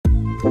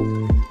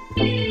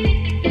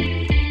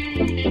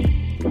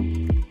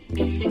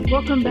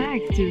Welcome back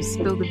to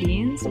Spill the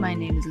Beans. My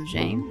name is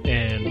Jane.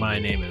 And my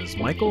name is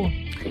Michael.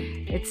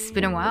 It's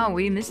been a while.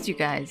 We missed you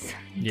guys.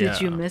 Yeah.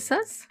 Did you miss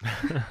us?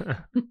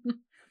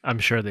 I'm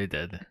sure they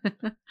did.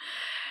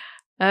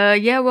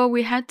 Well,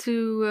 we had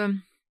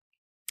to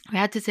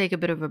take a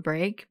bit of a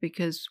break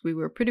because we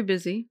were pretty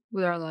busy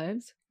with our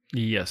lives.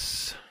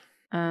 Yes.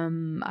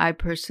 I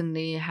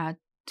personally had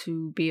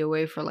to be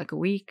away for like a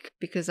week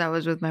because I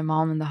was with my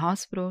mom in the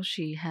hospital.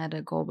 She had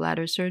a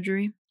gallbladder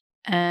surgery.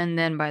 And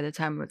then by the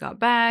time we got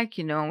back,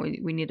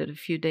 we needed a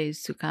few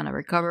days to kind of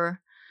recover.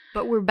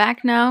 But we're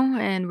back now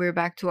and we're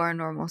back to our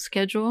normal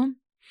schedule.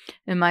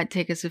 It might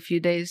take us a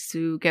few days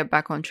to get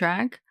back on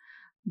track.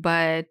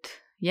 But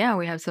yeah,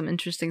 we have some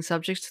interesting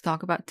subjects to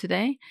talk about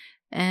today.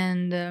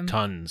 And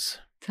Tons.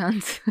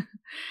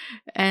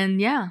 And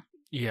yeah.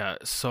 Yeah,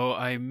 so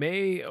I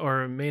may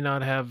or may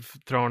not have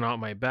thrown out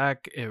my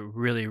back. It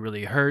really,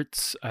 really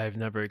hurts. I've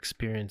never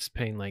experienced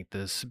pain like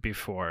this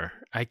before.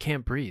 I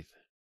can't breathe.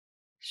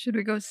 Should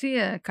we go see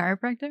a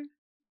chiropractor?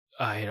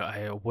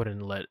 I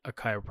wouldn't let a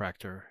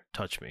chiropractor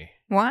touch me.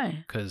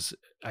 Why? Because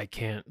I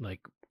can't,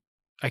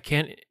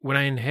 when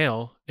I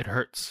inhale, it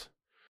hurts.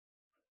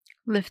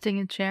 Lifting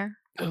a chair?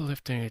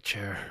 Lifting a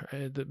chair.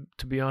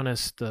 To be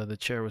honest, the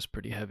chair was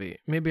pretty heavy.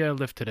 Maybe I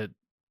lifted it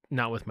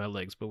not with my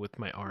legs, but with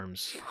my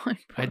arms.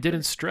 I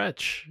didn't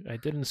stretch.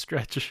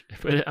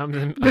 But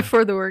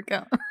Before the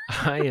workout.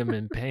 I am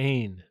in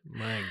pain.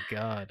 My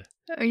God.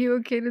 Are you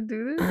okay to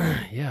do this?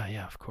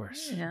 Yeah, of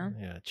course. Yeah,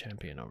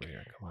 champion over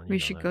here. Come on. We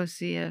should go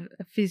see a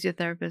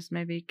physiotherapist.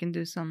 Maybe you can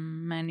do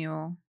some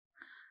manual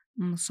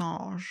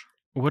massage.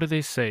 What do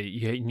they say?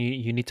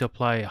 You need to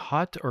apply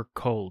hot or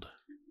cold?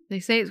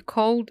 They say it's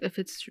cold if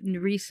it's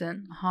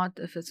recent, hot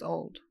if it's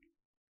old.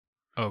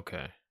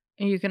 Okay.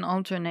 And you can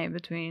alternate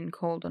between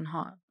cold and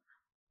hot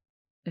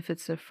if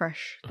it's a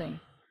fresh thing.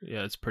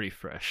 Yeah, it's pretty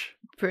fresh.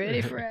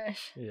 Pretty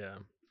fresh. Yeah.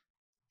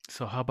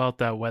 So how about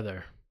that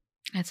weather?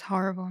 It's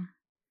horrible.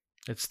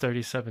 It's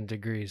 37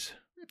 degrees.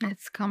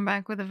 It's come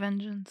back with a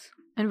vengeance.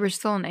 And we're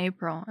still in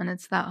April, and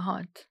it's that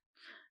hot.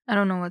 I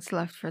don't know what's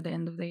left for the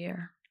end of the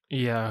year.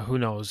 Yeah, who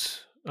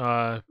knows?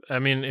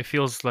 It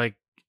feels like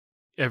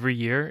every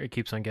year it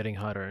keeps on getting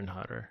hotter and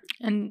hotter.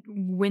 And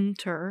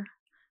winter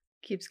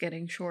keeps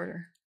getting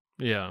shorter.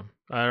 Yeah,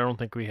 I don't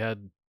think we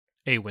had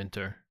a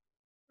winter.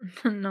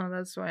 No,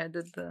 that's why I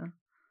did the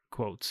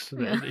quotes.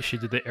 Yeah. She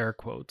did the air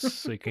quotes,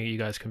 so you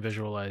guys can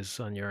visualize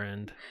on your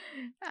end.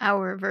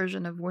 Our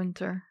version of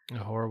winter.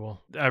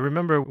 Horrible. I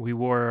remember we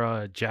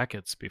wore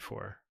jackets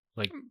before,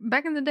 like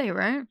back in the day,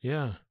 right?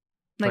 Yeah.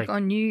 Like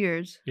on New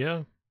Year's.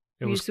 Yeah.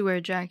 We used to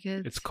wear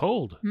jackets. It's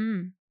cold.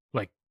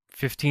 Like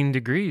 15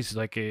 degrees.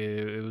 Like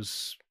it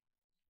was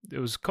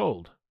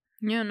cold.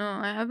 Yeah, no,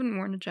 I haven't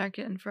worn a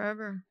jacket in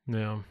forever.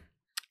 Yeah.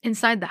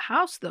 Inside the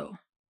house, though.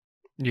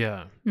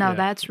 Yeah. Now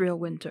that's real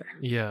winter.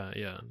 Yeah,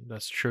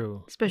 that's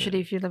true. Especially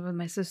if you live with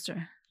my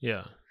sister.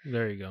 Yeah,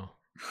 there you go.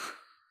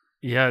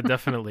 Yeah,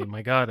 definitely.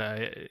 My God,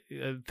 I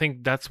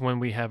think that's when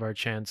we have our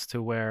chance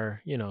to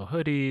wear,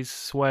 hoodies,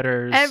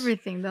 sweaters,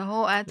 everything, the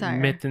whole attire,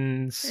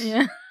 mittens,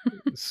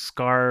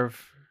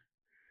 scarf,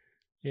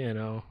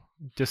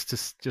 just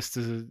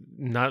to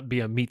not be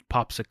a meat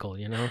popsicle,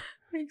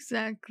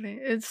 Exactly.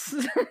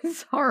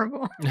 It's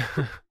horrible.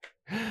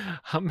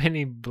 How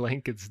many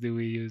blankets do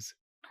we use?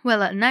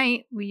 Well, at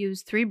night, we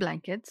use 3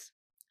 blankets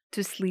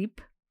to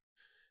sleep.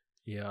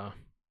 Yeah.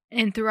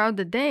 And throughout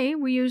the day,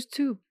 we use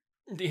 2.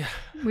 Yeah.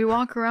 We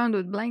walk around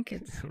with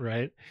blankets.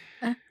 Right?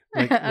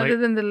 Other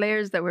than the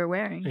layers that we're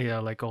wearing. Yeah,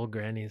 like old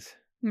grannies.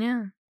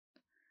 Yeah.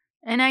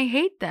 And I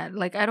hate that.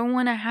 Like, I don't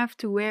want to have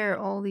to wear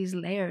all these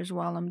layers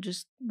while I'm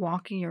just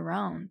walking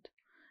around.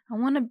 I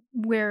want to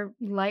wear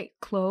light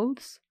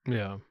clothes.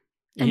 Yeah.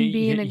 And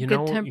be in a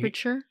good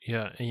temperature.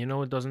 Yeah, and you know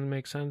what doesn't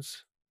make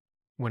sense?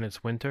 When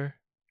it's winter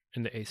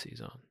and the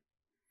AC's on.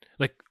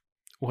 Like,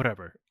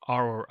 whatever.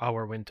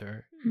 Our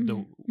winter,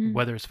 the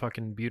weather's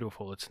fucking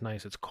beautiful. It's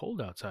nice. It's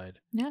cold outside.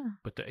 Yeah.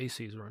 But the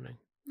AC is running.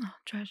 Oh,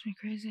 it drives me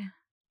crazy.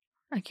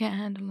 I can't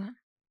handle it.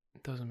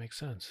 It doesn't make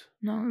sense.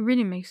 No, it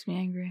really makes me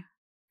angry.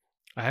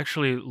 I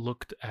actually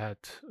looked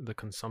at the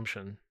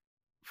consumption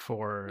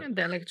for...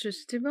 The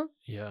electricity bill?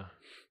 Yeah.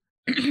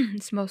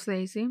 It's mostly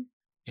AC?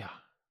 Yeah.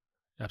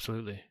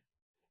 Absolutely.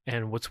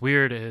 And what's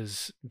weird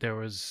is there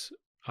was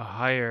a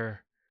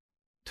higher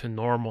to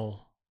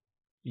normal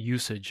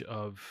usage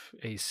of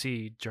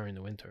AC during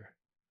the winter.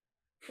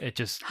 It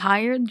just...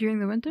 Higher during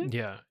the winter?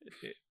 Yeah.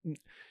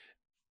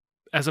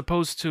 As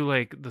opposed to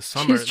like the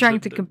summer. She's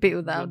trying to compete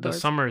with the outdoors.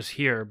 The summer is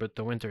here, but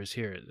the winter is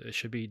here. It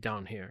should be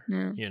down here.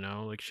 Yeah.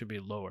 Like it should be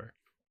lower.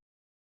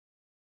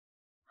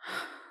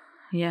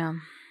 Yeah.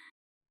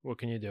 What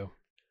can you do?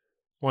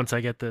 Once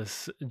I get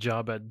this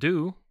job at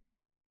Do,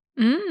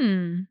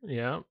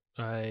 yeah,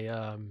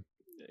 I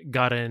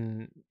got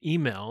an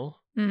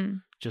email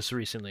just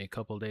recently, a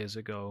couple of days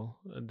ago.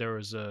 There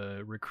was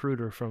a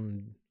recruiter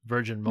from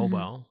Virgin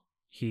Mobile.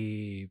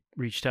 He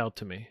reached out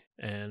to me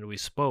and we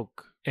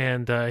spoke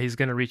And he's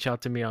going to reach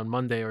out to me on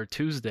Monday or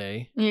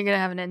Tuesday. You're going to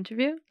have an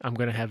interview? I'm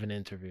going to have an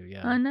interview,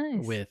 yeah. Oh,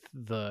 nice. With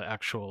the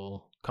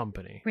actual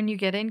company. When you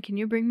get in, can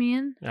you bring me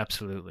in?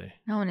 Absolutely.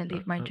 I want to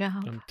leave my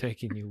job. I'm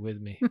taking you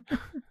with me.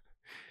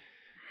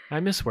 I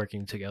miss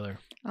working together.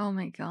 Oh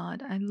my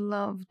God. I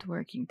loved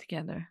working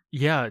together.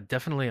 Yeah,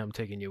 definitely I'm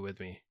taking you with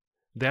me.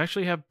 They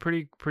actually have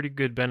pretty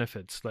good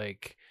benefits.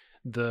 Like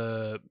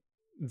the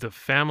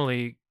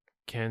family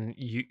can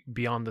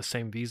be on the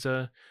same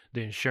visa.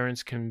 The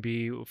insurance can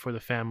be for the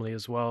family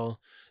as well.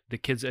 The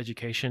kids'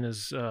 education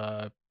is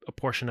a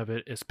portion of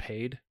it is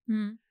paid,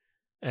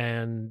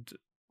 and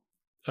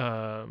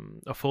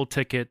a full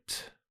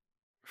ticket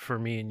for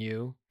me and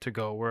you to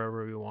go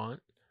wherever we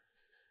want.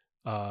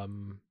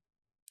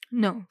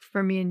 No,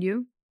 for me and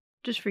you,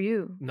 just for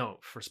you. No,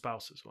 for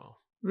spouse as well.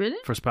 Really?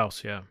 For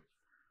spouse, yeah.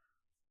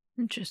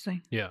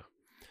 Interesting. Yeah.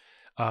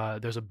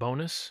 There's a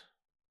bonus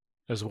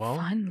as well.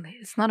 Finally,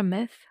 it's not a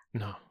myth.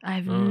 No,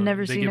 I've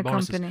never seen a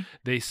company.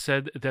 They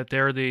said that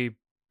they're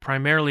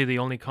primarily the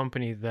only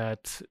company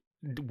that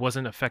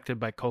wasn't affected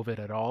by COVID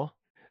at all.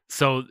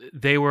 So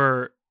they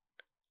were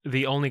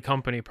the only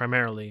company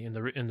primarily in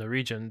the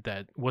region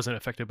that wasn't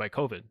affected by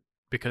COVID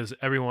because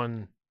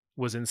everyone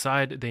was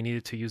inside. They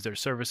needed to use their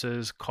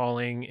services,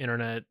 calling,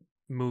 internet,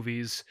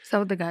 movies. Is that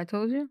what the guy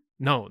told you?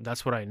 No,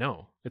 that's what I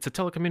know. It's a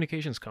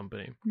telecommunications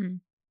company.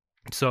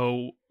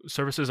 So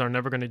services are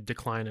never going to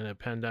decline in a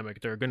pandemic.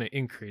 They're going to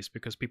increase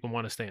because people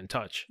want to stay in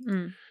touch.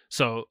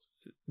 So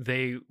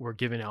they were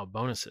giving out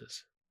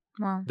bonuses.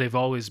 Wow. They've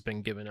always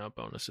been giving out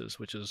bonuses,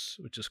 which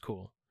is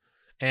cool.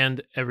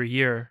 And every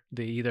year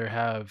they either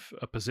have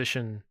a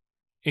position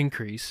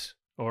increase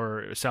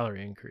or a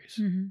salary increase,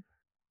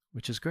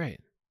 which is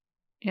great.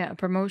 Yeah, a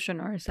promotion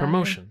or a salary.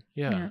 Promotion,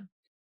 yeah.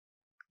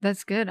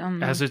 That's good.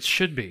 As it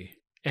should be.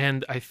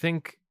 And I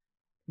think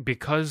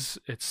because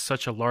it's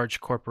such a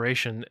large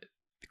corporation,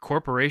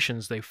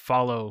 corporations, they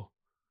follow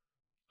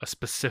a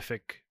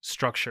specific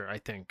structure, I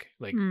think,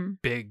 like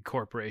big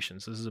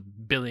corporations. This is a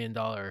 $1 billion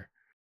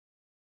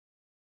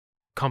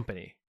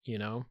company, you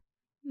know?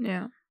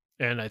 Yeah.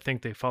 And I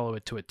think they follow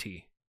it to a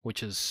T,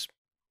 which is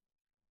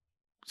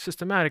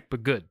systematic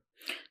but good.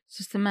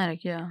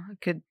 Systematic, yeah.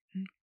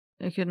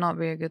 It could not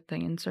be a good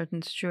thing in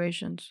certain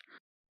situations.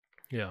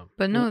 Yeah.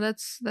 But no,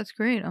 that's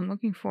great. I'm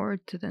looking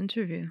forward to the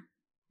interview.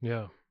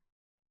 Yeah.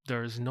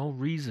 There is no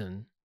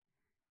reason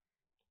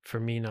for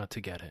me not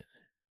to get it.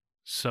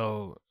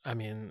 So, I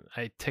mean,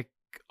 I tick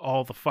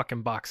all the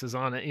fucking boxes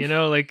on it, you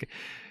know, like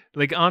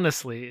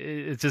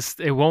honestly,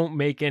 it won't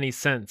make any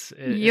sense.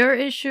 Your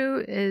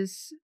issue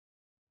is,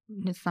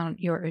 it's not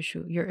your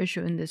issue. Your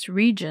issue in this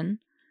region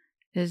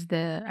is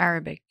the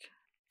Arabic.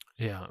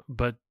 Yeah,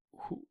 but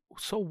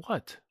so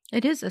what?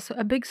 It is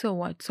a big so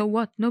what? So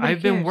what? Nobody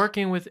I've been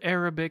working with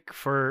Arabic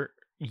for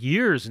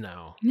years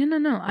now.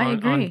 No. I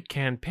agree. On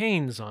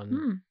campaigns,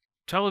 on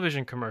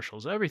television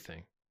commercials,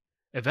 everything.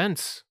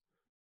 Events.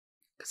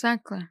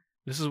 Exactly.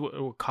 This is what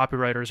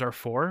copywriters are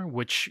for,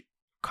 which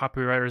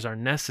copywriters are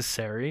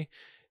necessary.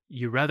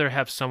 You rather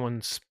have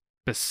someone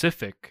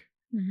specific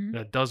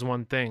that does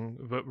one thing,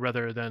 but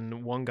rather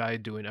than one guy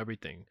doing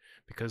everything,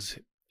 because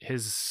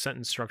his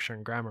sentence structure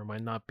and grammar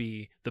might not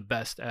be the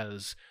best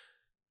as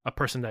a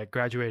person that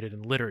graduated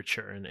in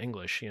literature and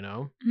English, you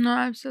know? No,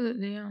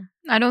 absolutely, yeah.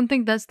 I don't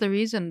think that's the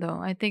reason, though.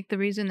 I think the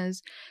reason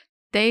is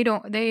they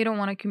don't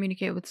want to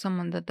communicate with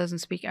someone that doesn't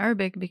speak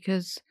Arabic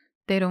because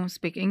they don't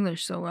speak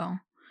English so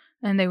well.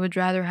 And they would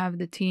rather have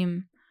the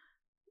team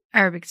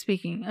Arabic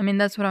speaking. I mean,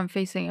 that's what I'm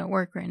facing at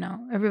work right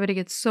now. Everybody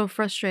gets so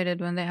frustrated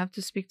when they have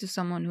to speak to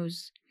someone who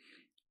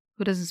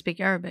doesn't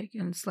speak Arabic.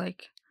 And it's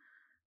like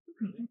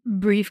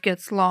brief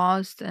gets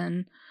lost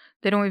and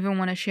they don't even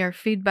want to share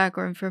feedback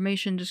or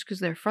information just because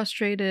they're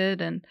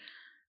frustrated. And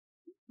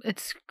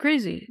it's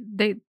crazy.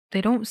 They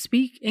don't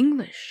speak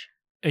English.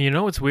 And you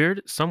know what's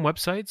weird? Some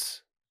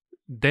websites,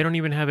 they don't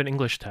even have an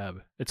English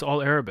tab. It's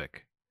all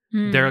Arabic.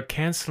 They're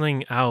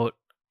canceling out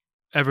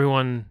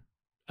everyone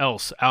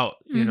else out,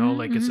 you know,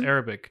 like it's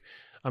Arabic.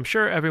 I'm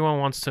sure everyone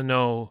wants to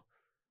know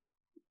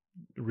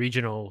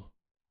regional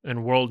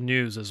and world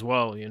news as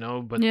well, you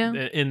know, but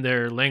in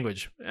their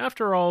language.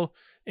 After all,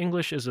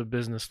 English is a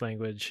business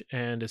language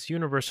and it's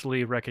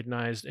universally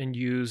recognized and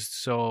used,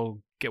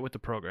 so get with the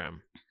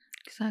program.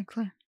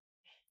 Exactly.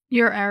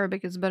 Your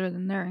Arabic is better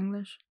than their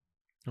English.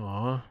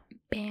 Aw.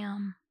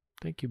 Bam.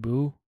 Thank you,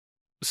 boo.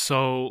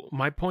 So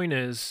my point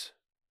is,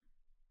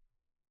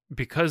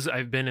 because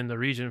I've been in the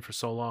region for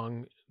so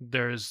long,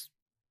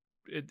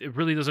 it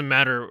really doesn't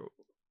matter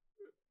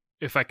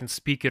if I can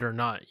speak it or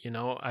not, you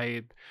know?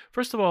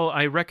 First of all,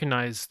 I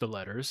recognize the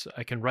letters.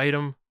 I can write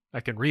them. I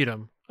can read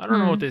them. I don't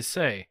know what they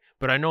say,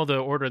 but I know the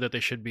order that they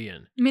should be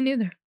in. Me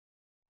neither.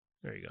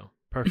 There you go.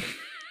 Perfect.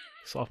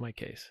 Solve my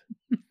case.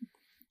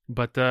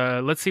 But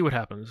let's see what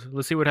happens.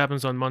 Let's see what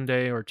happens on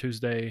Monday or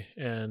Tuesday.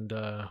 And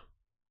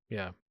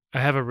yeah, I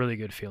have a really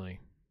good feeling.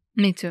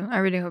 Me too. I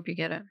really hope you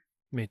get it.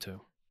 Me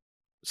too.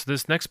 So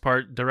this next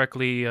part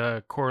directly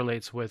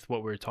correlates with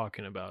what we're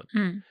talking about.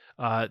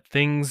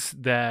 Things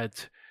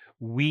that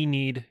we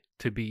need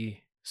to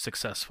be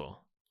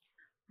successful.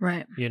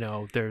 Right. You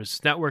know,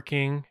 there's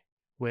networking,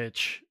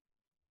 which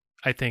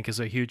I think is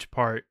a huge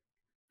part.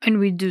 And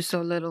we do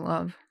so little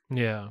of.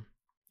 Yeah.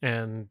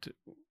 And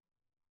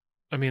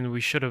I mean, we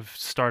should have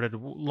started a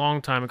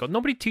long time ago.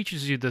 Nobody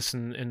teaches you this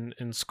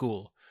in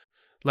school.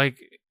 Like,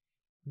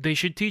 they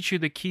should teach you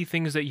the key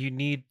things that you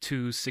need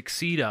to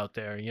succeed out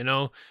there. You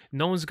know,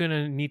 no one's going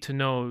to need to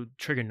know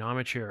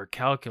trigonometry or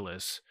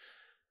calculus.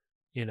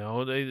 You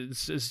know,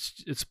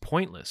 it's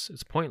pointless.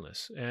 It's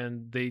pointless.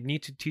 And they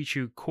need to teach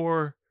you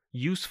core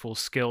useful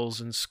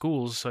skills in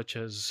schools, such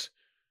as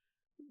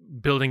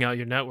building out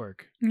your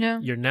network. Yeah.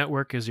 Your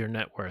network is your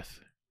net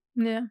worth.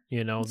 Yeah.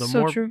 You know,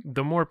 True.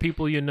 the more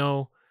people you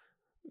know,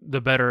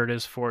 the better it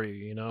is for you.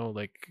 You know,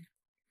 like,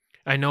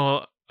 I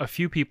know a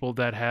few people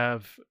that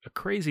have a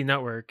crazy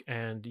network,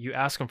 and you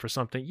ask them for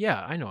something,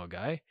 yeah, I know a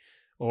guy,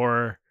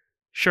 or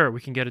sure,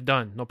 we can get it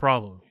done, no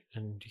problem,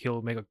 and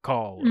he'll make a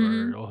call,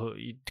 or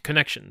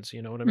connections,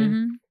 you know what I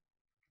mean?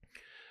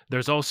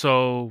 There's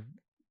also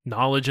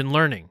knowledge and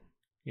learning.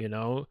 You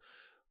know,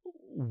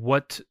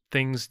 what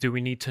things do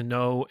we need to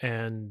know,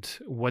 and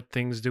what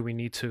things do we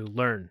need to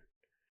learn?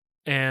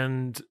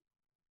 And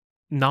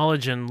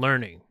knowledge and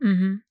learning,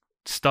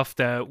 stuff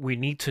that we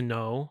need to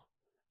know,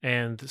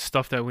 and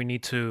stuff that we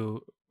need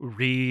to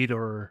read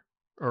or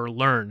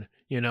learn,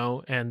 you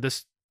know. And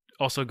this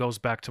also goes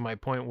back to my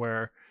point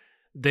where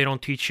they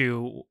don't teach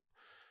you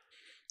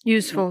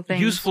useful things,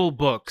 useful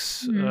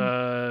books.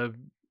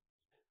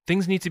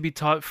 Things need to be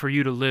taught for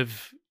you to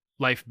live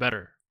life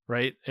better,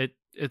 right?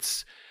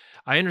 It's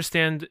I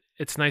understand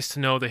it's nice to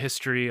know the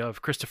history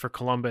of Christopher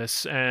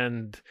Columbus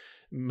and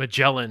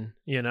Magellan,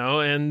 you know,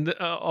 and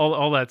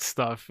all that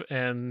stuff,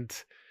 and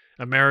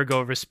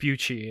Amerigo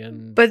Vespucci,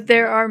 and but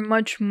there are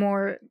much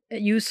more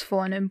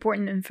useful and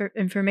important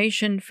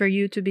information for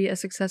you to be a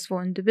successful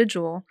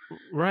individual,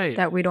 right?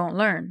 That we don't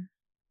learn,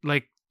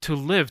 like to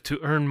live, to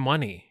earn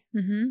money.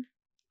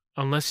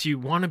 Unless you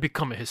want to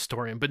become a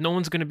historian, but no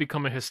one's going to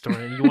become a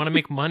historian. You want to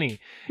make money,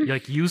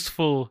 like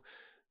useful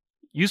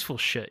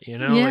shit, you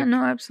know? Yeah, like,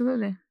 no,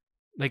 absolutely.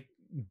 Like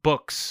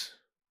books,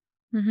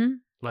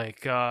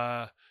 like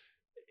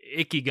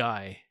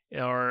Ikigai,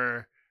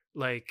 or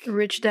like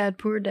Rich Dad,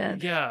 Poor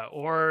Dad. Yeah,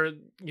 or,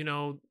 you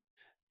know,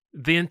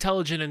 The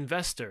Intelligent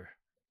Investor.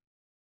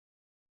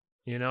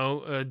 You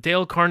know,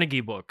 Dale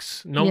Carnegie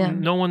books. No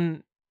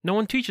one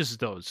teaches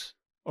those,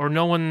 or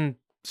no one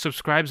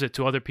subscribes it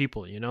to other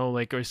people, you know,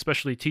 like, or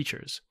especially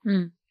teachers.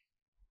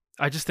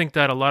 I just think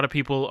that a lot of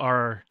people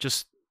are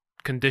just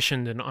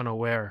conditioned and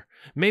unaware.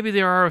 Maybe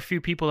there are a few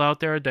people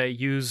out there that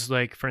use,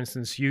 like, for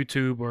instance,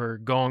 YouTube, or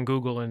go on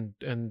Google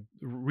and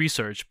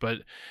research, but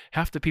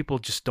half the people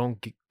just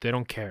don't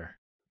care.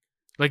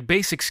 Like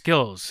basic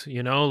skills,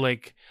 you know,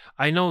 like,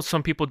 I know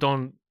some people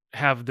don't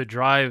have the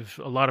drive.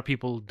 A lot of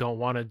people don't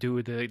want to do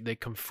it. They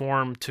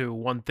conform to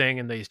one thing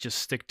and they just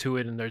stick to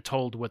it, and they're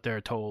told what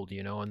they're told,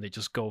 you know, and they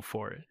just go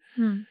for it.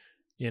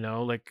 You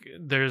know, like,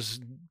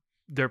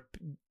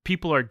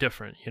 people are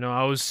different. You know,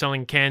 I was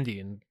selling candy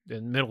in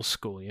middle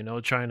school, you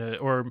know,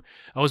 or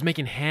I was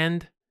making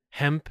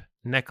hemp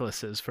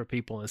necklaces for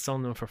people and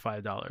selling them for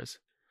 $5.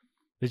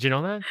 Did you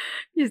know that?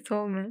 You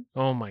told me.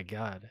 Oh my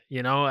God.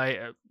 You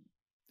know,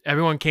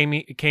 everyone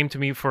came to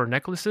me for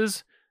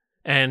necklaces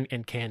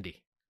and candy.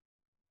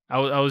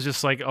 I was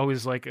just like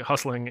always like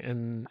hustling,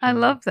 and I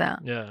love that.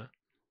 Yeah.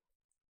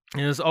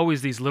 And there's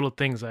always these little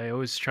things I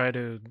always try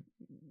to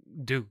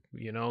do,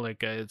 you know,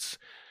 like, it's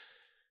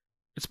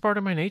part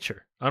of my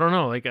nature. I don't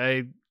know, like,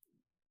 I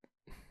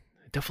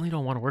definitely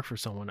don't want to work for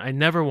someone. I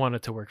never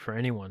wanted to work for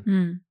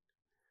anyone.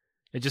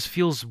 It just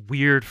feels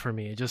weird for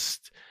me.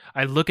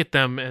 I look at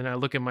them and I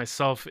look at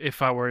myself,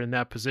 if I were in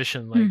that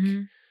position, like,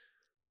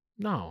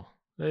 no,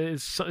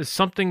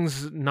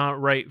 something's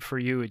not right for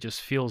you. It just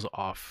feels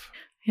off.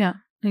 Yeah,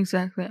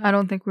 exactly. I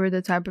don't think we're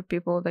the type of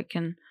people that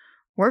can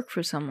work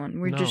for someone.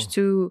 We're just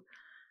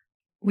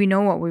we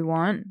know what we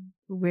want.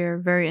 We're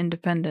very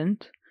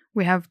independent.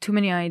 We have too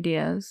many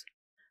ideas.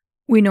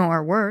 We know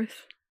our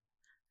worth.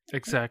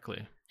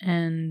 Exactly.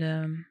 And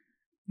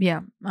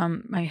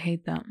I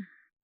hate that.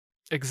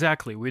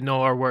 Exactly. We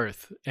know our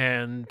worth,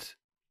 and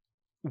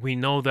we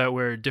know that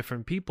we're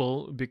different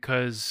people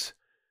because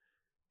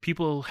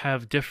people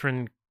have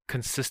different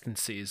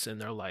consistencies in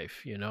their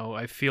life. You know,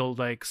 I feel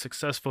like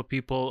successful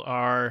people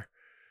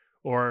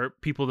or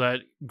people that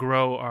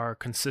grow are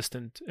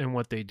consistent in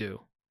what they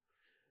do.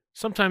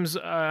 Sometimes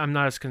I'm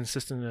not as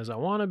consistent as I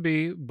want to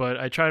be, but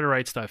I try to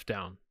write stuff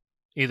down,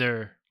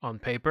 either on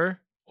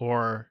paper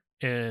or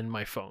in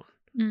my phone.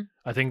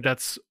 I think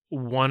that's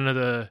one of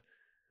the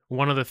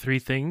three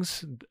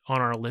things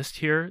on our list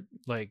here,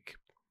 like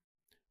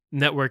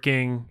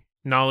networking,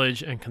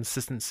 knowledge, and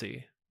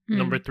consistency.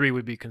 Number 3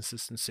 would be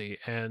consistency,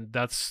 and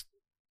that's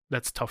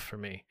tough for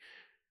me.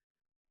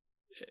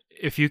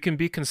 If you can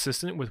be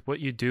consistent with what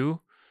you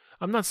do,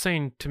 I'm not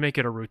saying to make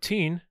it a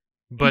routine,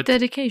 but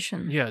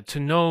dedication. Yeah, to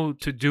know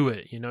to do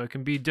it. You know, it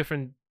can be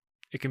different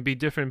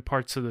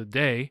parts of the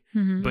day,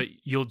 but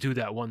you'll do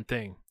that one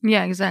thing.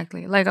 Yeah,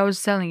 exactly. Like I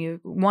was telling you,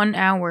 1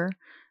 hour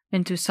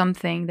into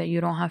something that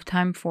you don't have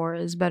time for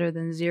is better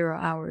than 0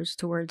 hours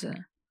towards it.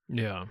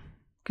 Yeah.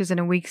 Because in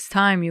a week's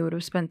time, you would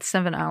have spent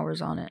 7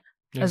 hours on it,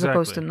 as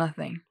opposed to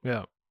nothing.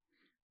 Yeah.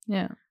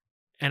 Yeah.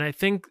 And I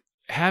think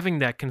having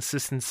that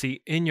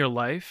consistency in your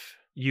life,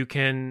 you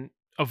can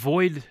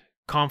avoid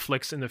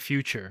conflicts in the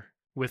future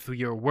with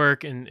your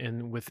work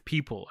and with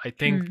people. I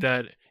think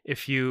that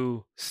if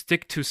you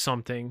stick to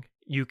something,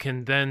 you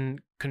can then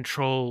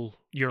control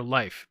your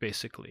life,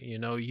 basically. You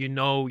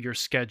know your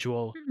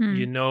schedule,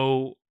 you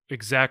know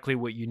exactly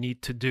what you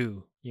need to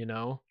do,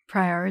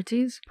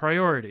 Priorities.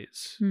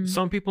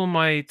 Some people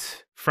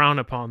might frown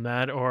upon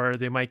that, or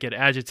they might get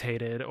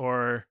agitated,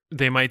 or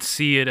they might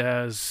see it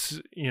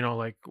as,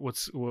 like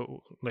what's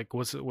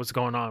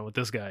going on with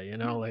this guy,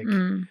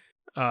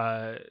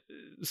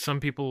 some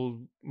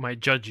people might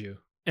judge you.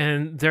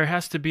 And there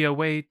has to be a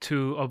way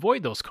to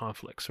avoid those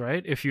conflicts,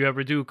 right? If you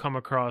ever do come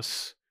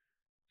across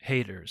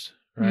haters,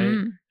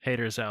 right?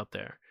 Haters out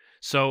there.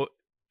 So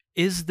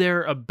is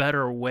there a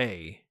better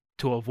way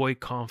to avoid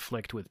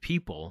conflict with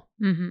people,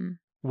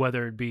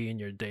 whether it be in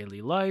your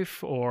daily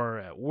life or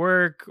at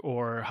work,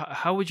 or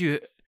how would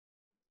you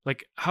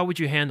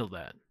handle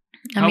that?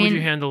 How would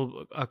you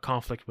handle a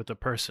conflict with a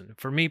person?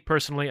 For me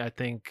personally, I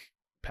think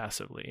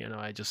passively,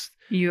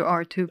 you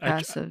are too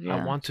passive.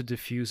 I want to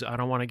diffuse. I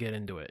don't want to get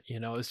into it.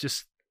 It's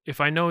just,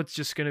 if I know it's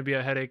just going to be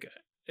a headache,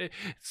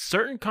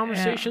 certain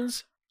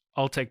conversations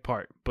I'll take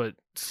part, but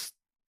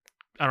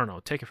I don't know,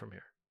 take it from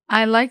here.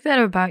 I like that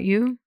about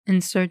you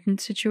in certain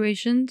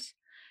situations,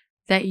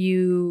 that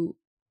you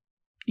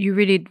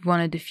really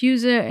want to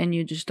diffuse it and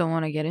you just don't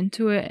want to get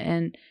into it,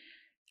 and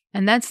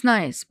that's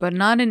nice, but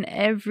not in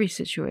every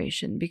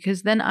situation,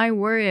 because then I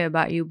worry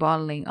about you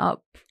bottling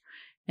up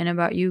and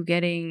about you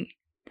getting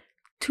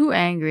too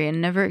angry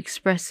and never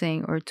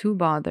expressing, or too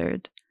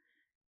bothered.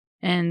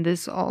 And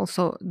this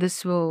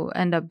will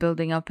end up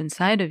building up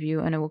inside of you,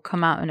 and it will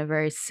come out in a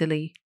very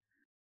silly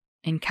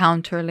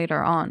encounter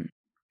later on.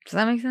 Does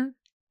that make sense?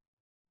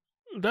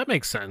 That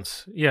makes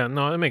sense. Yeah,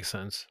 no, that makes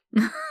sense.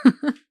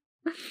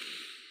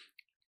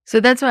 So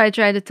that's why I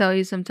try to tell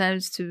you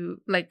sometimes to,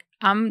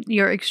 I'm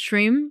your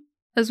extreme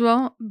as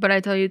well, but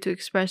I tell you to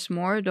express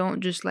more.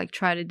 Don't just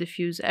try to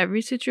diffuse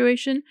every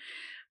situation.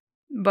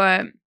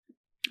 But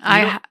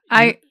I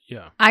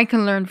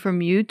can learn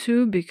from you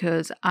too,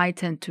 because I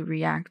tend to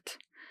react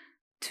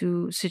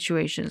to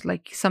situations.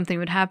 Like something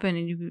would happen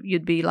and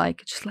you'd be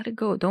like, just let it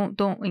go.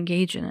 Don't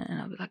engage in it.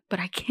 And I'll be like, but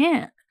I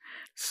can't.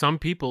 Some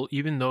people,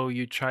 even though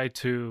you try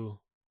to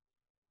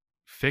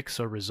fix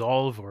or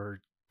resolve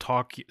or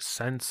talk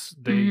sense,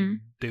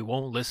 they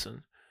won't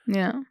listen.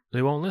 Yeah.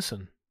 They won't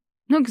listen.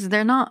 No, because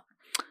they're not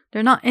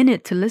in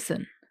it to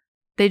listen.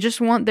 They just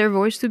want their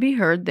voice to be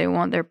heard. They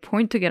want their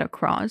point to get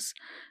across.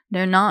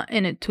 They're not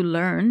in it to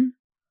learn.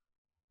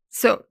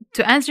 So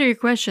to answer your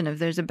question, if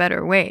there's a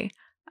better way,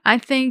 I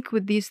think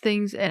with these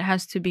things, it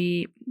has to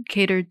be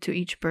catered to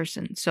each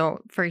person.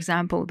 So, for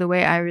example, the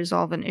way I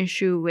resolve an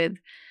issue with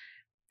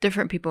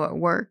different people at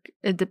work,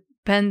 it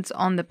depends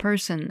on the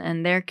person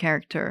and their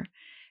character.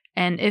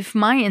 And if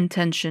my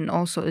intention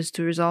also is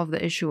to resolve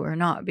the issue or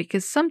not,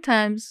 because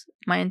sometimes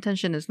my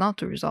intention is not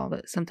to resolve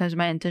it. Sometimes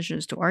my intention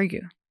is to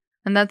argue.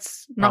 And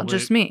that's not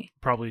just me.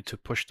 Probably to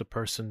push the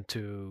person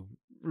to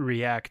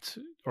react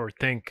or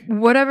think.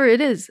 Whatever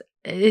it is.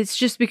 It's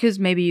just because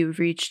maybe you've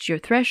reached your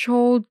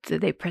threshold,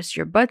 they press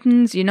your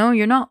buttons,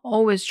 you're not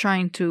always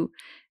trying to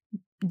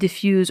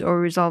diffuse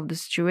or resolve the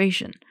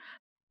situation.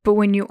 But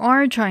when you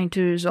are trying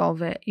to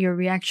resolve it, your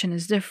reaction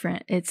is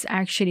different. It's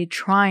actually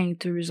trying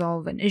to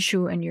resolve an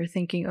issue, and you're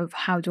thinking of,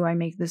 how do I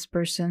make this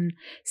person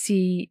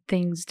see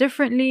things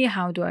differently?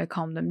 How do I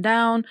calm them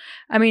down?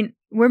 I mean,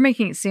 we're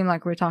making it seem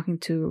like we're talking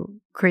to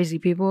crazy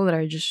people that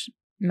are just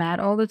mad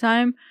all the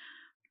time.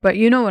 But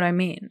you know what I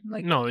mean.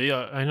 No,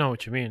 yeah, I know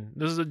what you mean.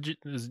 This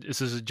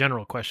is a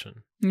general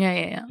question.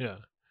 Yeah.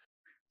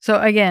 So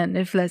again,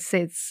 if let's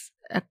say it's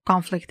a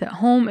conflict at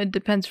home, it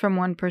depends from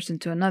one person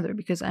to another,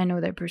 because I know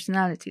their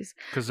personalities.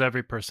 Because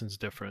every person's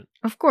different.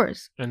 Of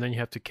course. And then you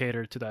have to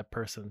cater to that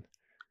person.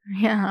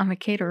 Yeah, I'm a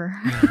caterer.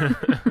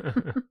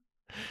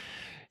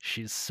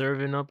 She's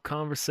serving up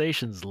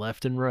conversations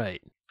left and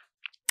right.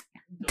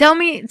 Tell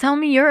me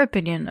your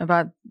opinion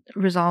about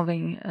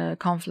resolving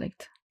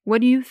conflict.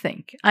 What do you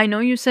think? I know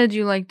you said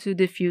you like to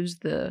diffuse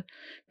the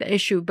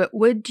issue, but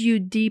what do you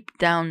deep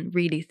down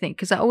really think?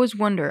 Because I always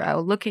wonder,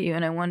 I'll look at you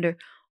and I wonder,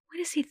 what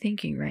is he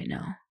thinking right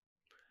now?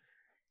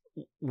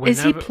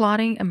 Is he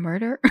plotting a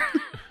murder?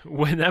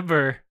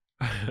 whenever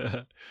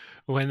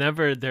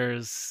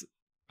there's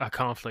a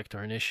conflict or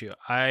an issue,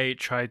 I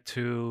try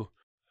to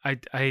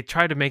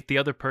make the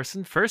other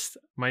person, first,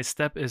 my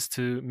step is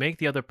to make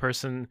the other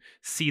person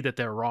see that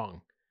they're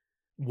wrong.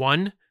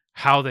 1,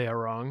 how they are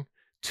wrong.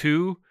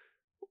 2,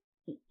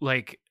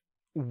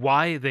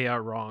 why they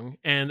are wrong.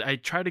 And I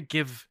try to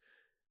give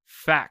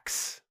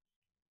facts.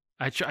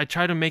 I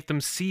try to make them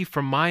see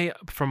from my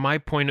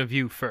point of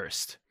view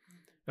first.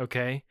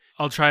 Okay?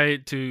 I'll try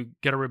to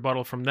get a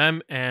rebuttal from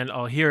them, and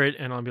I'll hear it,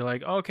 and I'll be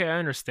like, okay, I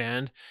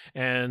understand,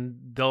 and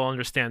they'll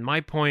understand my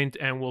point,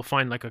 and we'll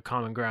find like a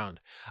common ground.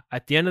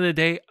 At the end of the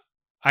day,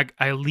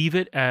 I leave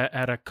it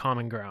at a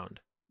common ground.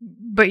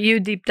 But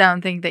you deep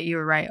down think that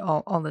you're right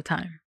all the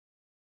time.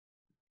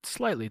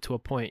 Slightly, to a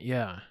point,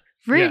 yeah.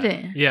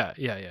 Really? Yeah.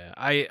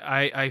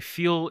 I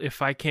feel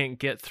if I can't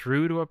get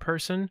through to a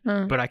person,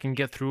 but I can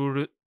get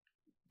through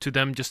to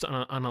them just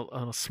on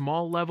a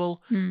small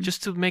level,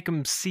 just to make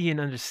them see and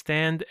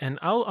understand, and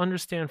I'll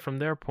understand from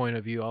their point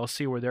of view. I'll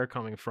see where they're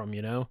coming from,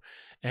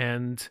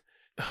 and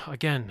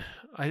again,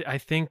 I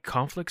think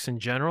conflicts in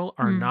general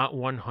are not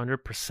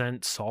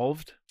 100%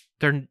 solved.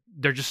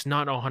 They're just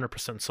not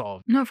 100%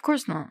 solved. No, of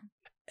course not.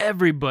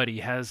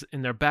 Everybody has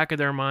in their back of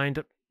their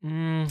mind,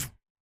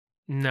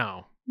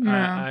 no.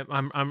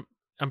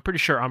 I'm pretty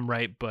sure I'm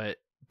right, but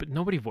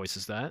nobody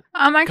voices that.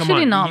 I'm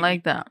actually not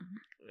like that.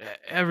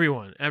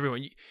 Everyone,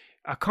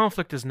 a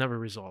conflict is never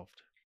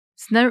resolved.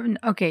 It's never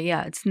okay.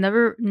 Yeah, it's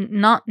never,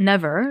 not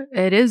never.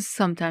 It is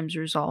sometimes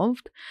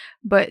resolved,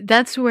 but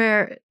that's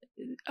where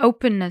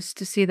openness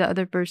to see the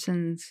other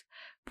person's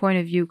point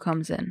of view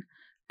comes in.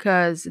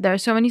 Because there are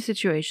so many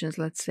situations,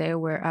 let's say,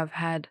 where I've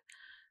had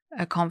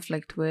a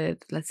conflict with,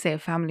 let's say, a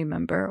family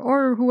member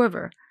or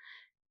whoever.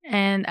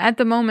 And at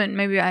the moment,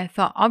 maybe I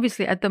thought,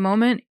 obviously, at the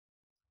moment,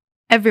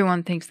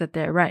 everyone thinks that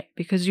they're right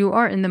because you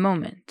are in the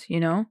moment,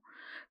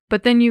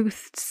 But then you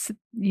sit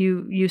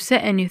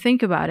and you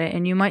think about it,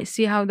 and you might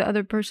see how the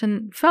other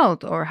person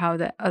felt, or how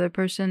the other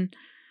person,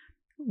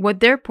 what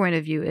their point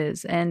of view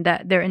is, and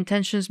that their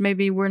intentions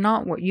maybe were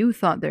not what you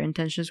thought their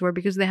intentions were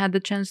because they had the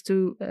chance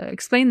to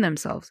explain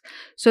themselves.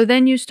 So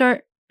then you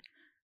start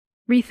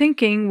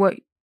rethinking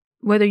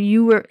whether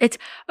you were. It's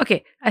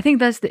okay. I think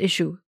that's the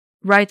issue.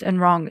 Right and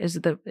wrong is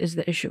the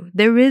issue.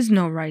 There is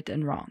no right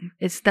and wrong.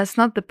 That's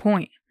not the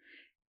point.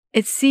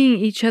 It's seeing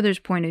each other's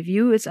point of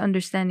view. It's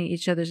understanding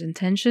each other's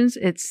intentions.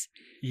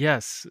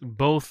 Yes,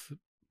 both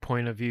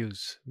point of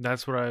views.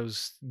 That's what I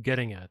was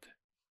getting at.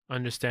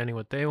 Understanding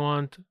what they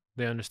want,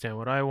 they understand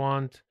what I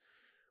want,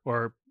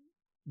 or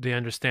they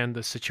understand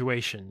the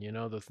situation,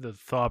 the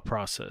thought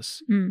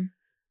process,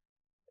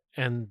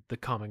 and the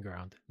common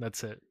ground.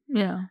 That's it.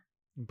 Yeah.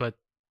 But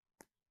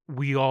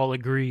we all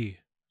agree,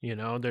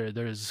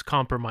 there's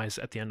compromise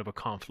at the end of a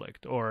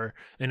conflict, or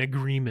an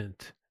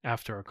agreement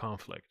after a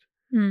conflict.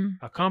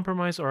 A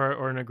compromise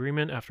or an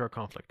agreement after a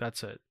conflict.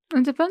 That's it.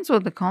 It depends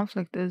what the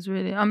conflict is,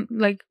 really. I'm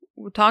like,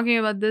 talking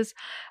about this,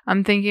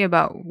 I'm thinking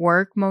about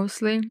work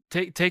mostly.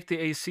 Take the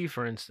AC,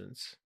 for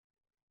instance.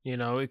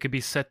 It could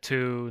be set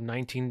to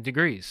 19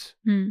 degrees,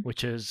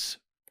 which is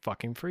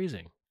fucking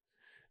freezing.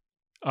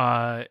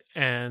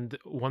 And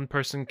one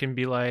person can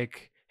be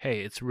like,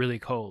 hey, it's really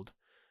cold.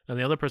 And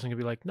the other person can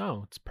be like,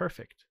 no, it's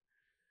perfect.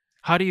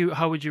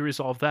 How would you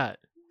resolve that?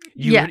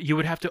 You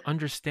would have to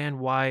understand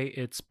why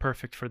it's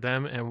perfect for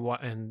them,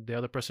 and the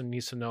other person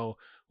needs to know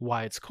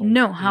why it's cold.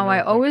 No, how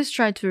I always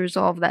try to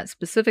resolve that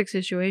specific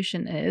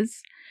situation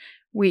is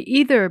we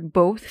either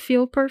both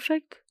feel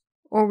perfect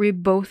or we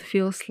both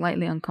feel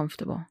slightly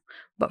uncomfortable.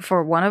 But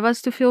for one of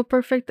us to feel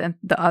perfect and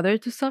the other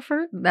to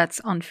suffer,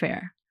 that's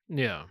unfair.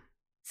 Yeah.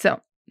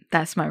 So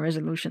that's my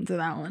resolution to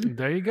that one.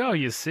 There you go.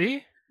 You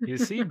see,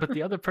 but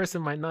the other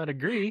person might not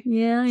agree.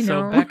 Yeah, I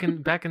know. So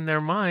back in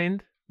their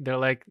mind, they're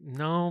like,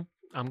 no,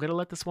 I'm going to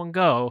let this one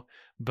go,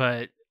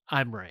 but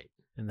I'm right.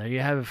 And there you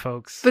have it,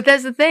 folks. But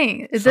that's the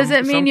thing. It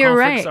doesn't mean you're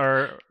right.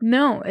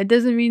 No, it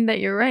doesn't mean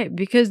that you're right,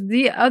 because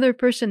the other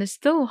person is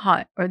still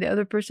hot or the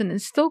other person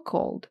is still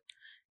cold.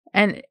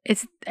 And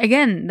it's,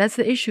 again, that's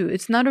the issue.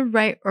 It's not a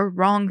right or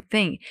wrong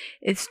thing.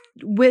 It's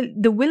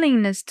the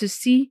willingness to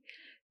see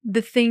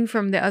the thing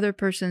from the other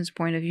person's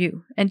point of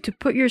view and to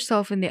put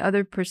yourself in the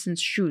other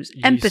person's shoes.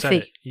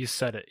 Empathy. You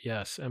said it.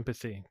 Yes,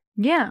 empathy.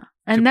 Yeah.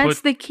 And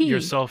that's the key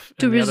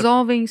to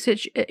resolving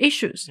such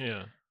issues.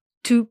 Yeah.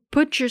 To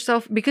put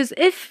yourself, because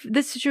if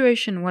the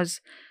situation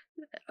was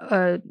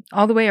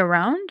all the way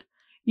around,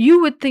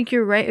 you would think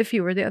you're right if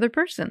you were the other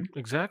person.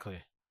 Exactly.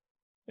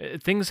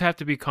 Things have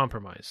to be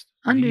compromised.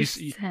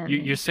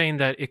 You're saying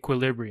that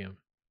equilibrium.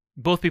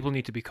 Both people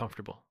need to be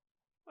comfortable.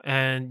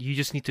 And you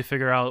just need to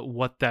figure out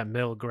what that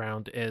middle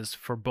ground is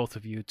for both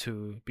of you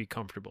to be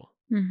comfortable.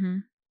 Mm-hmm.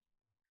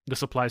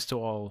 This applies to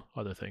all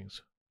other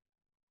things.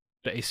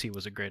 The AC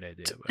was a great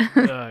idea,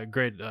 but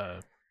great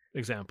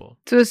example.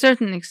 To a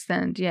certain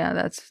extent, yeah,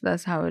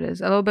 that's how it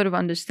is. A little bit of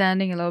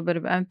understanding, a little bit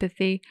of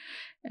empathy,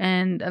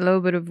 and a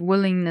little bit of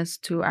willingness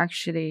to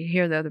actually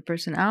hear the other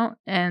person out,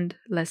 and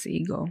less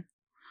ego.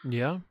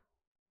 Yeah,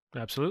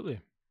 absolutely.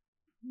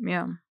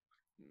 Yeah.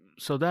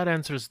 So that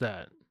answers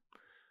that.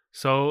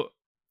 So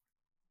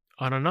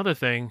on another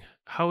thing,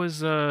 how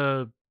is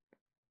the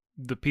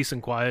peace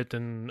and quiet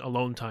and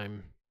alone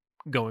time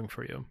going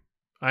for you?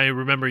 I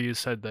remember you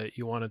said that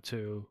you wanted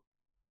to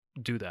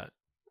do that.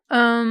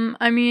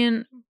 I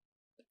mean,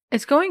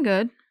 it's going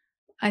good.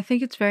 I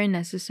think it's very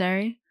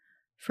necessary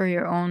for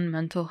your own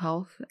mental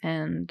health,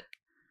 and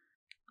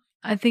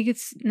I think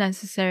it's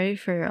necessary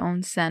for your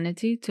own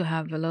sanity to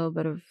have a little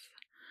bit of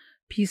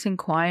peace and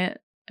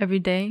quiet every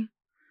day.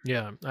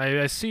 Yeah,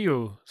 I see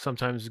you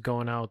sometimes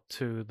going out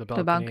to the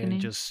balcony and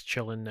just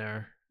chilling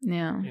there.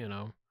 Yeah.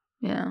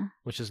 Yeah.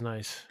 Which is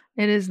nice.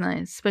 It is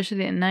nice,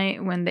 especially at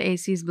night when the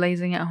AC is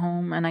blazing at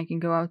home and I can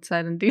go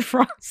outside and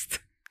defrost.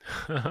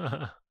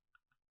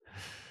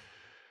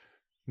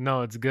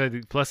 No, it's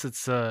good. Plus,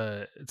 it's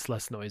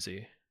less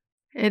noisy.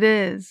 It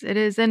is,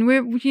 and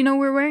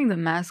we're wearing the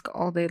mask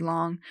all day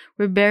long.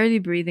 We're barely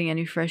breathing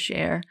any fresh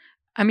air.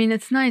 I mean,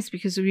 it's nice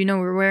because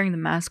we're wearing the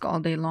mask all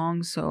day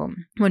long. So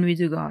when we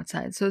do go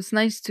outside, so it's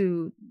nice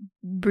to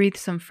breathe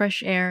some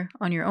fresh air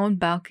on your own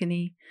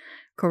balcony,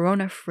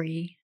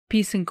 corona-free,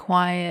 peace and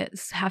quiet.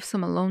 Have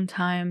some alone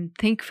time.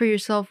 Think for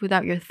yourself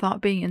without your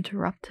thought being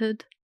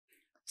interrupted.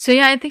 So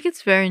yeah, I think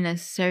it's very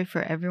necessary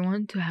for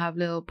everyone to have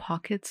little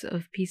pockets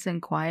of peace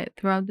and quiet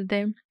throughout the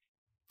day.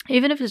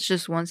 Even if it's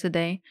just once a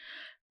day.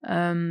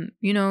 Run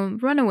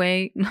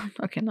away.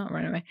 Okay, not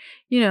run away.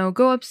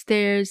 Go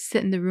upstairs,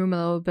 sit in the room a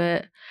little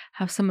bit,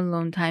 have some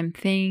alone time,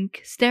 think,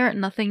 stare at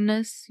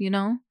nothingness,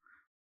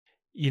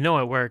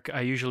 At work,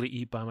 I usually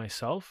eat by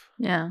myself.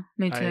 Yeah,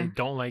 me too. I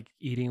don't like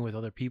eating with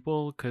other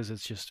people because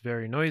it's just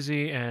very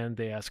noisy and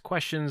they ask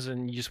questions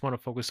and you just want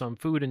to focus on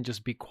food and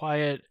just be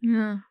quiet.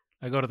 Yeah.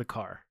 I go to the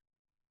car.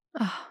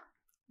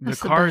 The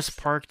car is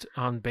parked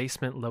on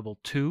basement level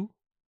 2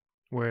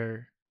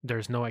 where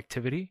there's no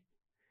activity.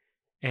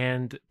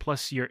 And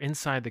plus you're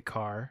inside the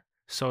car,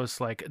 so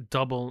it's like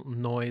double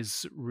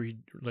noise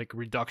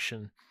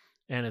reduction,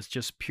 and it's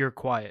just pure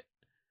quiet.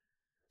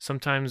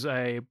 Sometimes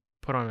I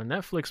put on a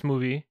Netflix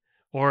movie,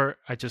 or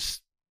I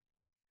just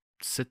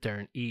sit there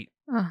and eat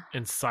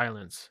in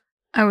silence.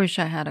 I wish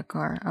I had a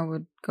car. I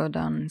would go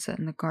down and sit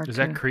in the car. Is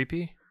that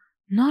creepy?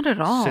 Not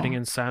at all. Sitting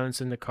in silence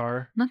in the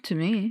car? Not to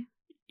me.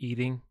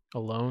 Eating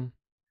alone?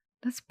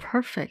 That's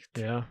perfect.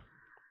 Yeah.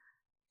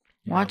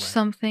 Watch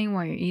something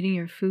while you're eating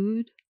your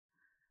food.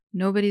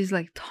 Nobody's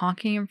like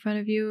talking in front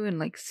of you and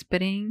like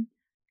spitting.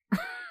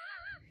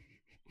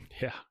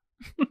 Yeah.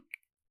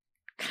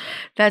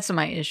 That's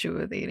my issue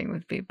with eating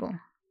with people.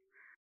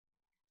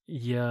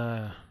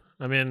 Yeah.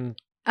 I mean,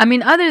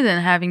 other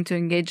than having to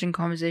engage in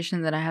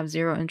conversation that I have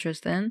zero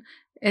interest in,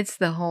 it's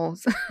the whole.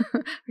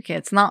 Okay,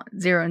 it's not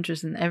zero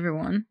interest in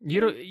everyone.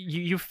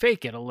 You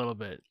fake it a little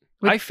bit.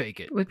 I fake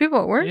it. With people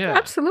at work? Yeah.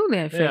 Absolutely,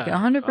 I fake it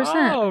 100%.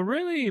 Oh,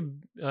 really,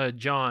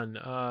 John?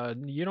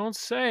 You don't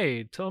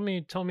say. Tell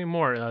me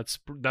more.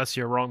 That's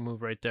your wrong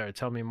move right there.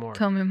 Tell me more.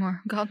 Tell me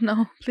more. God,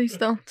 no. Please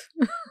don't.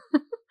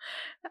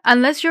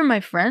 Unless you're my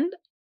friend.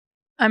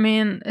 I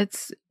mean,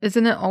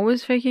 isn't it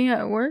always faking it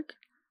at work?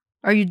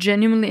 Are you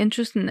genuinely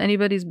interested in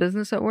anybody's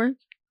business at work?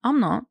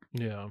 I'm not.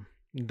 Yeah,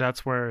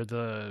 that's where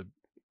the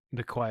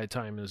quiet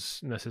time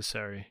is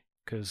necessary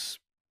because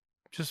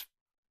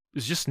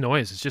it's just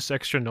noise. It's just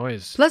extra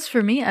noise. Plus,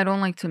 for me, I don't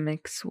like to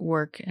mix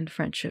work and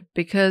friendship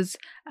because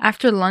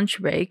after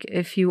lunch break,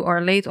 if you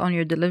are late on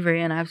your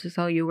delivery and I have to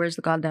tell you where's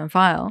the goddamn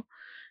file,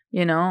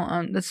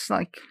 that's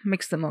like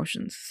mixed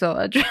emotions. So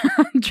I'd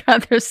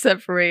rather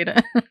separate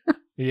it.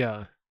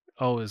 Yeah,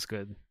 always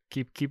good.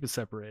 Keep it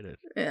separated.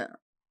 Yeah.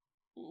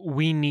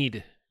 We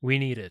need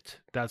it.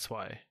 That's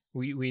why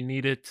we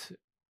need it.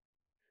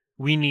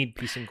 We need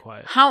peace and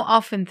quiet. How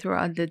often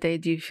throughout the day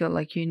do you feel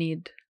like you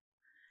need?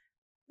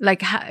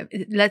 Like,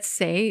 let's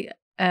say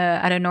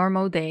at a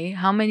normal day,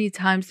 how many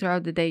times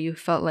throughout the day you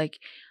felt like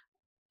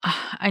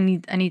I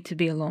need to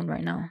be alone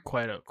right now?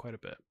 Quite a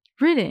bit.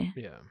 Really?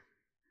 Yeah.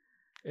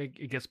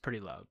 It gets pretty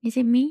loud. Is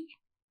it me?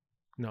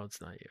 No, it's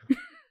not you.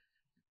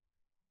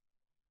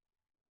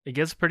 It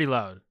gets pretty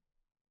loud.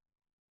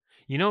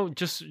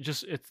 Just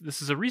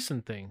this is a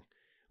recent thing.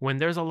 When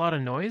there's a lot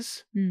of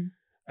noise,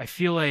 I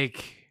feel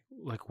like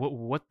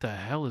what the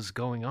hell is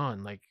going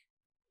on? Like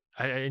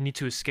I need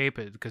to escape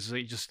it because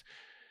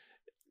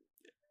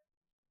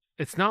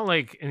it's not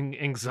like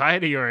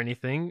anxiety or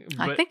anything.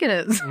 But I think it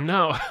is.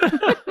 No.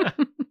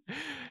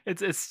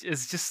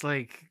 It's just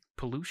like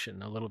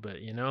pollution a little bit,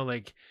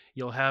 like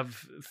you'll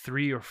have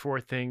 3 or 4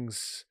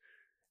 things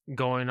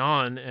going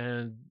on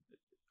and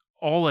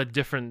all at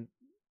different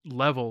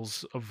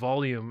levels of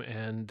volume,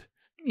 and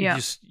you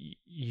just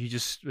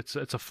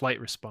it's a flight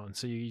response.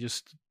 So you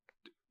just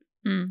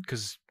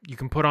because you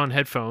can put on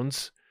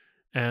headphones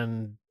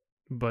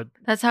but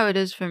that's how it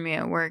is for me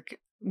at work.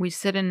 We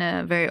sit in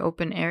a very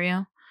open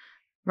area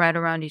right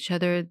around each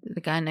other.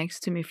 The guy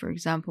next to me, for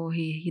example,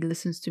 he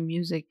listens to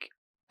music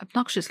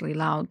obnoxiously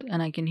loud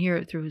and I can hear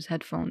it through his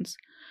headphones.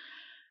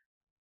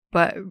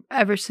 But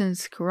ever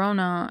since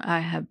Corona, I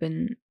have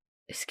been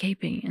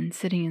escaping and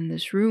sitting in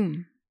this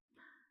room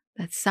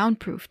that's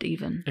soundproofed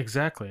even.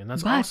 Exactly, and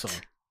that's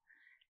awesome.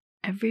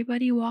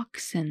 Everybody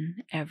walks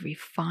in every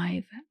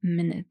 5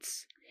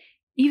 minutes.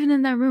 Even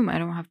in that room, I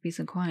don't have peace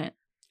and quiet.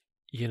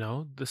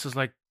 This is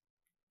like,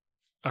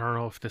 I don't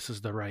know if this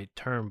is the right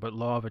term, but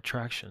law of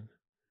attraction.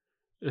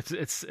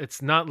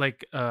 It's not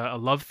like a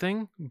love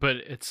thing, but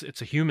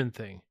it's a human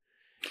thing.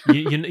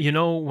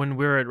 When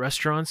we're at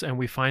restaurants and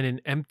we find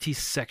an empty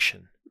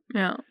section.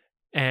 Yeah.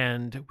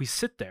 And we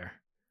sit there,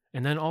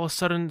 and then all of a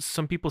sudden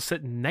some people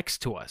sit next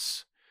to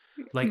us.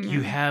 Like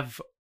you have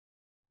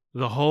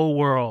the whole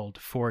world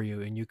for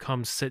you and you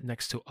come sit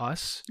next to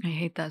us. I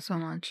hate that so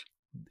much.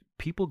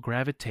 People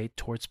gravitate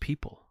towards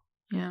people.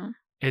 Yeah.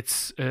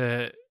 It's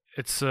a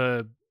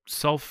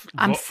self.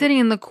 I'm sitting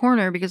in the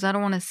corner because I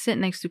don't want to sit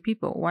next to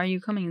people. Why are you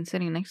coming and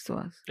sitting next to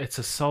us? It's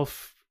a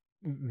self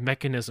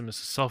mechanism.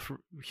 It's a self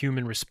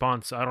human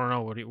response. I don't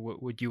know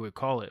what you would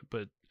call it,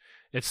 but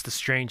it's the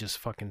strangest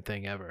fucking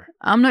thing ever.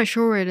 I'm not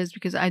sure where it is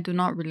because I do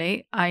not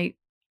relate.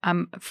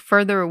 I'm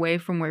further away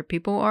from where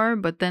people are,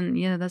 but then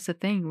that's the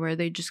thing where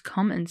they just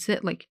come and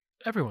sit like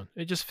everyone.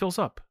 It just fills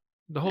up.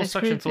 The whole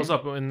section fills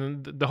up,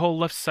 and the whole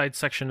left side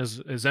section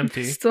is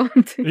empty. Still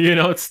empty.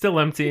 It's still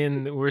empty,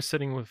 and we're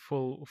sitting with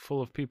full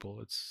of people.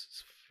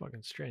 It's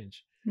fucking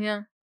strange.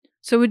 Yeah.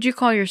 So, would you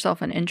call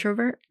yourself an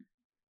introvert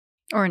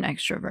or an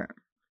extrovert?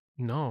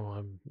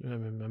 No,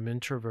 I'm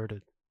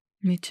introverted.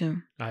 Me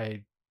too.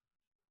 I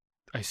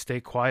stay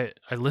quiet.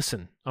 I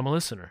listen. I'm a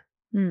listener.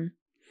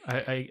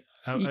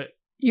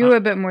 You're a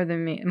bit more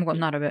than me. Well,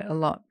 not a bit, a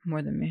lot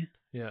more than me.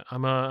 Yeah,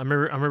 I'm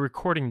a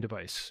recording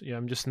device. Yeah,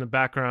 I'm just in the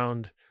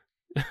background.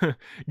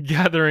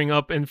 Gathering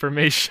up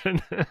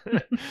information,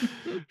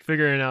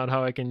 figuring out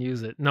how I can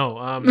use it.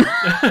 No,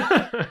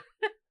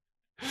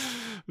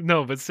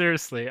 no, but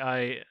seriously,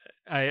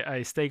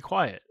 I stay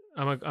quiet.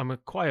 I'm a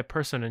quiet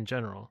person in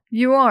general.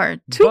 You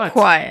are too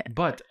quiet.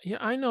 But yeah,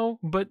 I know.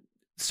 But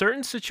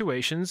certain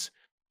situations,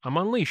 I'm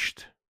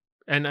unleashed,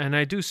 and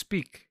I do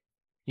speak.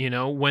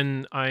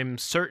 When I'm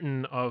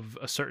certain of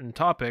a certain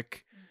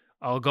topic,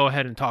 I'll go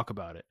ahead and talk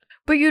about it.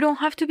 But you don't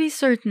have to be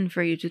certain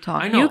for you to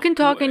talk. I know. You can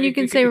talk and you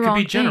can say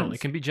wrong things.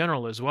 It can be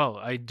general as well.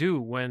 I do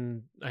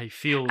when I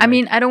feel. I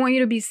mean, I don't want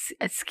you to be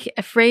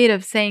afraid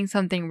of saying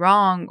something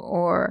wrong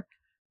or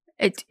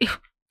it.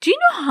 Do you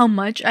know how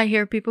much I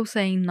hear people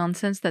saying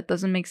nonsense that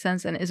doesn't make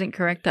sense and isn't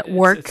correct at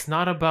work? It's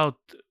not about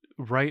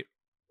right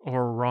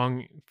or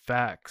wrong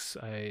facts.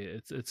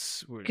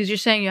 It's because you're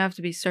saying you have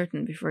to be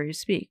certain before you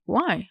speak.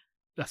 Why?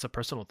 That's a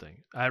personal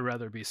thing. I'd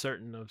rather be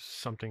certain of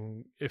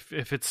something.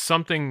 If it's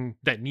something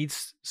that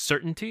needs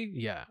certainty,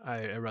 yeah,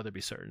 I'd rather be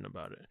certain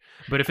about it.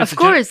 But if it's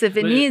if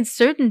it needs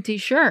certainty,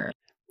 sure.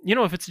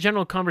 If it's a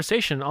general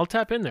conversation, I'll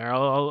tap in there.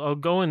 I'll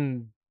go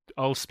and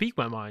I'll speak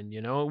my mind.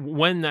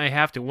 When I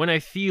have to, when I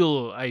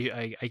feel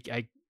I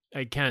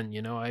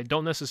can. I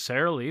don't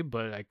necessarily,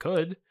 but I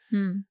could.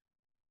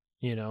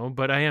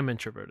 But I am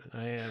introverted.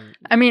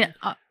 I mean.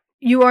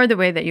 You are the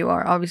way that you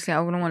are. Obviously,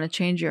 I wouldn't want to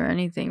change you or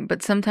anything.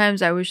 But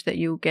sometimes I wish that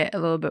you get a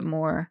little bit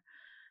more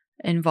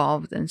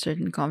involved in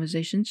certain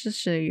conversations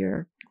just so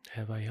you're...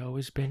 Have I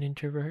always been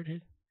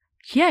introverted?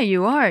 Yeah,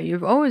 you are.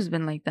 You've always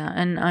been like that.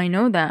 And I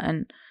know that.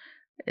 And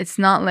it's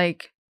not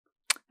like...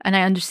 And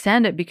I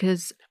understand it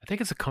because... I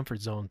think it's a comfort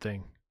zone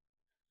thing.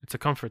 It's a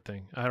comfort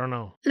thing. I don't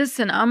know.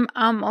 Listen,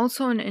 I'm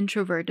also an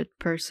introverted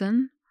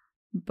person.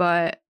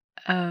 But...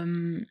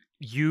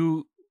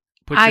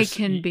 I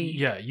can be.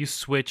 Yeah, you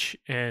switch,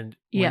 and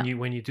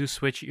when you do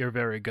switch, you're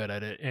very good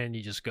at it, and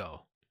you just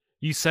go.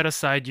 You set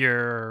aside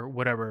your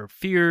whatever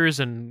fears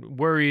and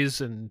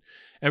worries and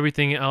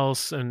everything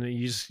else, and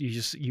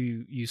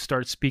you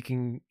start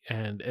speaking,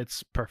 and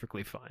it's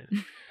perfectly fine.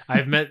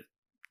 I've met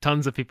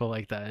tons of people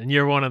like that, and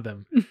you're one of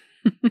them.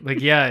 Like,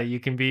 yeah,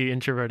 you can be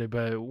introverted,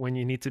 but when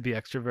you need to be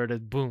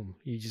extroverted, boom,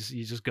 you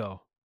just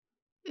go.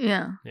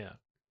 Yeah. Yeah.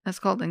 That's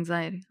called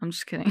anxiety. I'm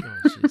just kidding. Oh,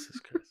 Jesus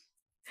Christ.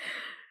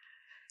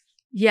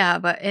 Yeah,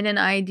 but in an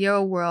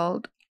ideal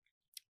world,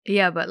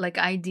 like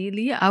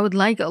ideally, I would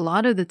like a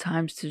lot of the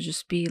times to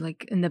just be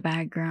like in the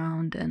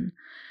background and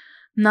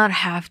not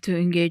have to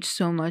engage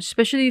so much,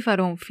 especially if I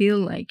don't feel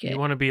like it. You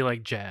want to be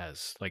like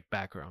jazz, like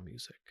background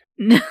music.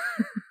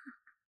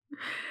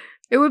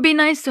 It would be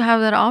nice to have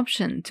that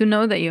option, to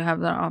know that you have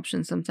that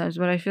option sometimes,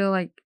 but I feel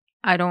like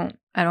I don't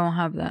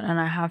have that, and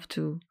I have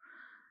to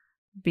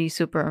be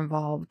super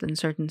involved in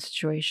certain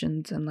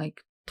situations and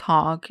like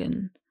talk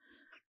and...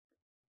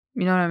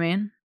 You know what I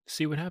mean?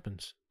 See what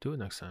happens. Do it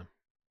next time.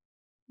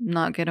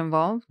 Not get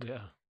involved?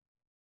 Yeah.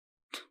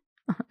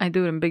 I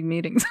do it in big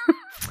meetings.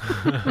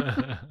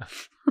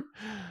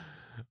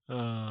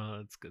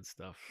 That's good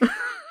stuff.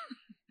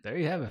 There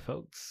you have it,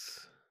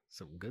 folks.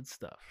 Some good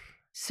stuff.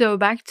 So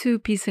back to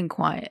peace and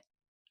quiet.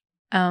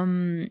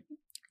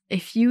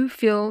 If you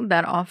feel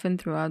that often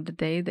throughout the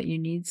day that you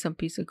need some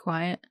peace and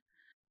quiet,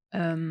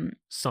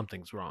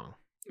 something's wrong.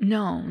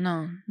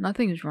 No,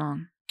 nothing is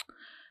wrong.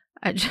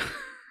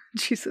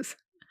 Jesus.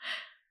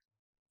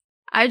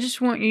 I just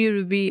want you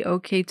to be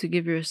okay to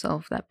give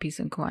yourself that peace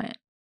and quiet.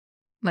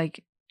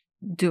 Like,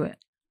 do it.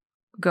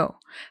 Go.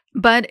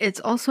 But it's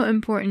also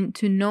important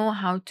to know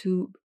how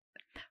to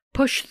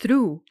push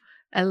through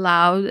a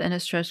loud and a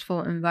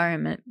stressful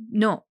environment.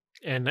 No.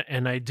 And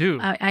I do.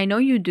 I know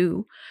you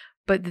do.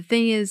 But the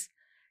thing is,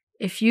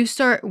 if you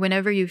start,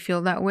 whenever you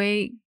feel that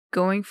way,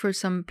 going for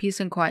some peace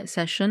and quiet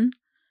session,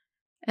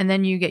 and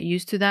then you get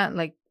used to that,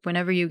 like,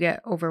 whenever you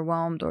get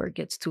overwhelmed or it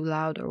gets too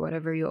loud or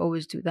whatever, you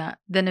always do that.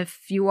 Then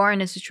if you are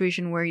in a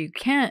situation where you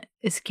can't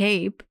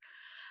escape,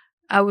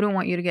 I wouldn't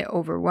want you to get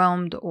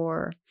overwhelmed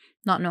or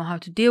not know how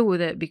to deal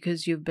with it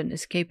because you've been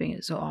escaping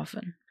it so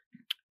often.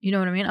 You know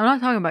what I mean? I'm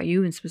not talking about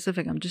you in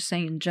specific. I'm just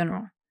saying in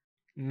general.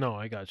 No,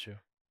 I got you.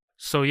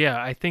 So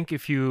yeah, I think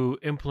if you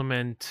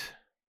implement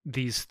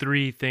these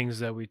 3 things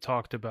that we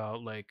talked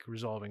about, like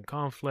resolving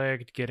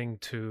conflict, getting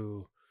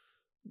to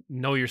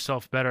know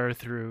yourself better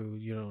through,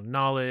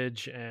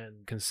 knowledge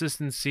and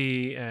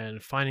consistency,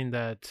 and finding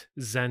that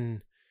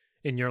zen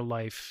in your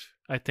life,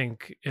 I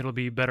think it'll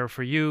be better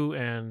for you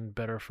and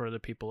better for the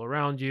people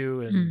around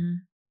you.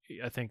 And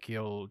I think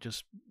you'll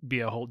just be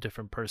a whole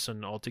different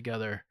person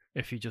altogether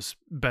if you just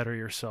better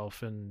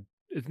yourself. And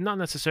it's not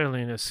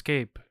necessarily an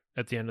escape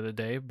at the end of the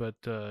day, but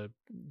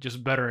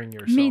just bettering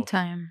yourself. Me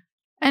time.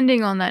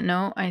 Ending on that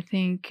note, I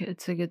think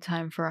it's a good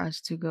time for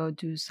us to go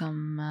do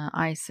some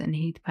ice and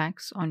heat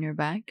packs on your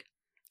back.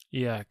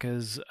 Yeah,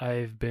 because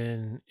I've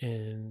been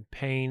in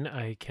pain.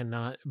 I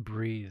cannot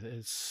breathe.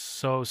 It's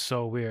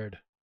so weird.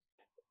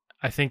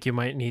 I think you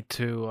might need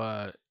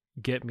to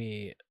get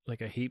me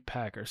like a heat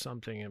pack or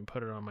something and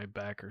put it on my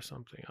back or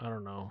something. I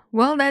don't know.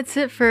 Well, that's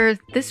it for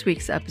this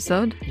week's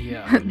episode.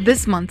 Yeah.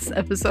 This month's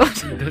episode.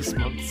 This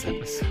month's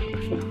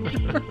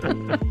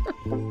episode.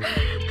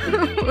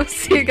 We'll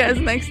see you guys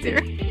next year.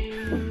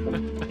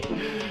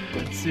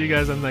 See you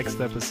guys on next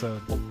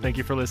episode. Thank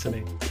you for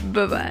listening.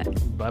 Bye-bye.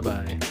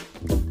 Bye-bye.